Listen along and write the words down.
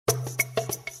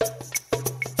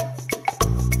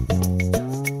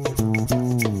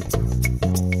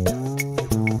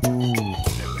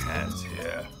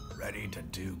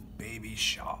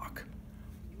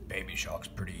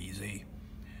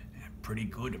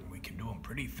good, and we can do them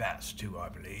pretty fast too, I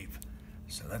believe.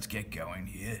 So let's get going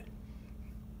here.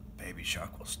 Baby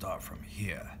Shark will start from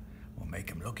here. We'll make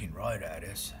him looking right at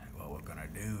us. What we're gonna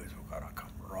do is we're gonna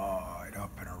come right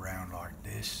up and around like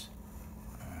this.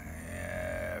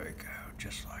 There we go,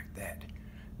 just like that.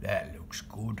 That looks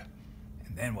good.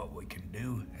 And then what we can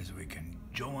do is we can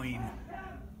join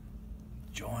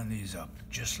these up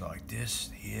just like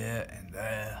this, here and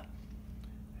there.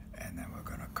 And then we're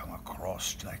gonna come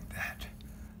across like that.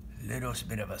 Little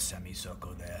bit of a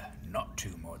semicircle there, not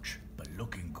too much, but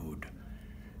looking good.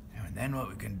 And then what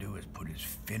we can do is put his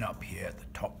fin up here at the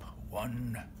top.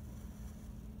 1,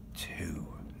 2,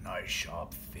 nice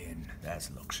sharp fin, that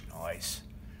looks nice.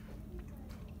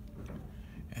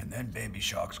 And then Baby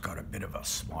Shark's got a bit of a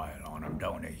smile on him,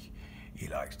 don't he? He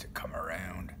likes to come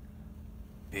around.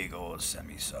 Big old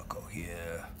semicircle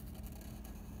here.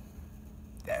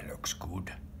 That looks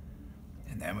good.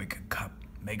 And then we can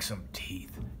make some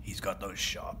teeth. He's got those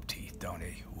sharp teeth, don't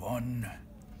he? 1,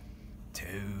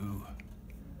 2,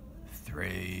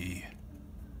 3,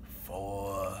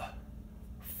 4,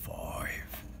 5.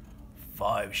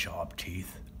 5 sharp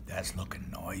teeth. That's looking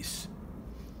nice.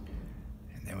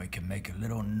 And then we can make a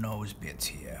little nose bits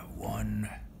here. 1,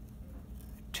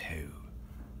 2.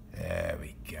 There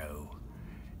we go.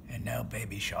 And now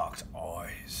Baby Shark's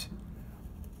eyes.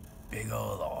 Big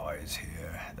old eyes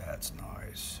here. That's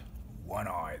nice. 1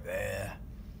 eye there.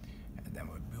 And then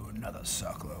we'll do another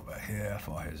circle over here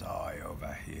for his eye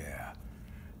over here.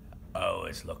 Oh,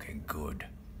 it's looking good.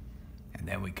 And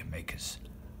then we can make his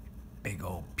big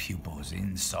old pupils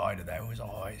inside of those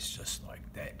eyes, just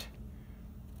like that.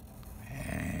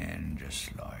 And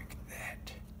just like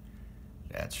that.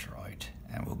 That's right.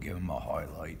 And we'll give him a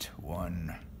highlight.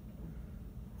 1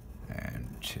 and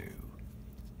 2.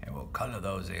 And we'll color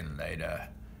those in later.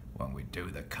 When we do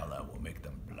the color, we'll make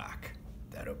them black.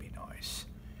 That'll be nice.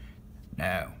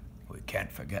 Now, we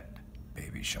can't forget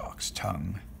Baby Shark's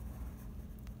tongue.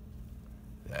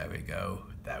 There we go.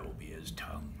 That will be his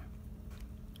tongue.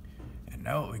 And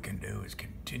now what we can do is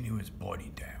continue his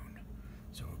body down.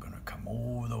 So we're gonna come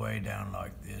all the way down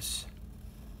like this.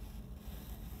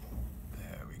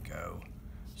 There we go.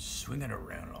 Swing it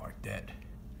around like that.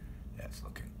 That's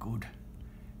looking good.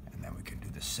 And then we can do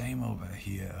the same over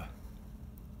here.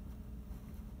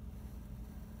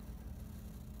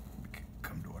 We can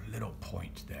come to a little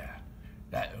point there.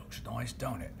 That looks nice,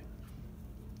 don't it?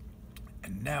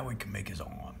 And now we can make his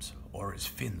arms, or his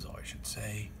fins, I should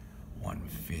say. 1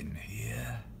 fin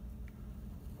here.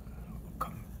 We'll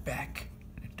come back,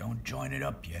 and don't join it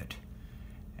up yet.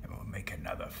 And we'll make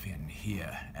another fin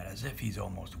here, and as if he's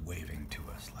almost waving to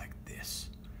us like this.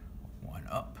 1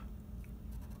 up.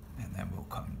 And then we'll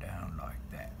come down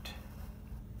like that.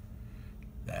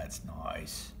 That's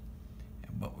nice.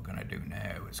 And what we're gonna do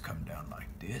now is come down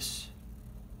like this.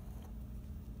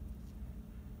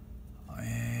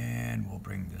 And we'll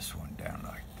bring this one down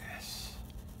like this.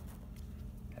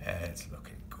 That's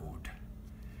looking good.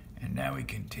 And now we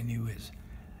continue his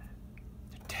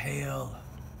tail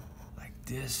like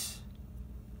this.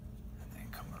 And then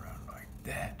come around like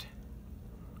that.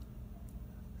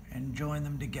 And join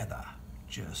them together.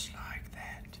 Just like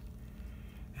that.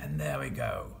 And there we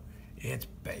go. It's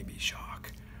Baby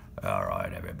Shark. All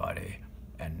right, everybody.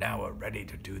 And now we're ready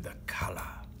to do the color.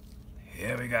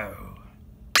 Here we go.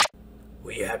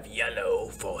 We have yellow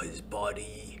for his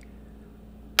body.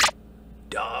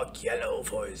 Dark yellow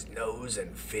for his nose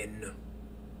and fin.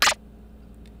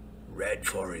 Red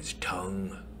for his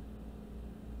tongue.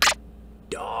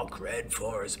 Dark red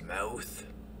for his mouth.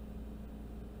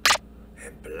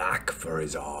 And black for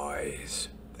his eyes.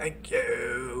 Thank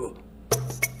you.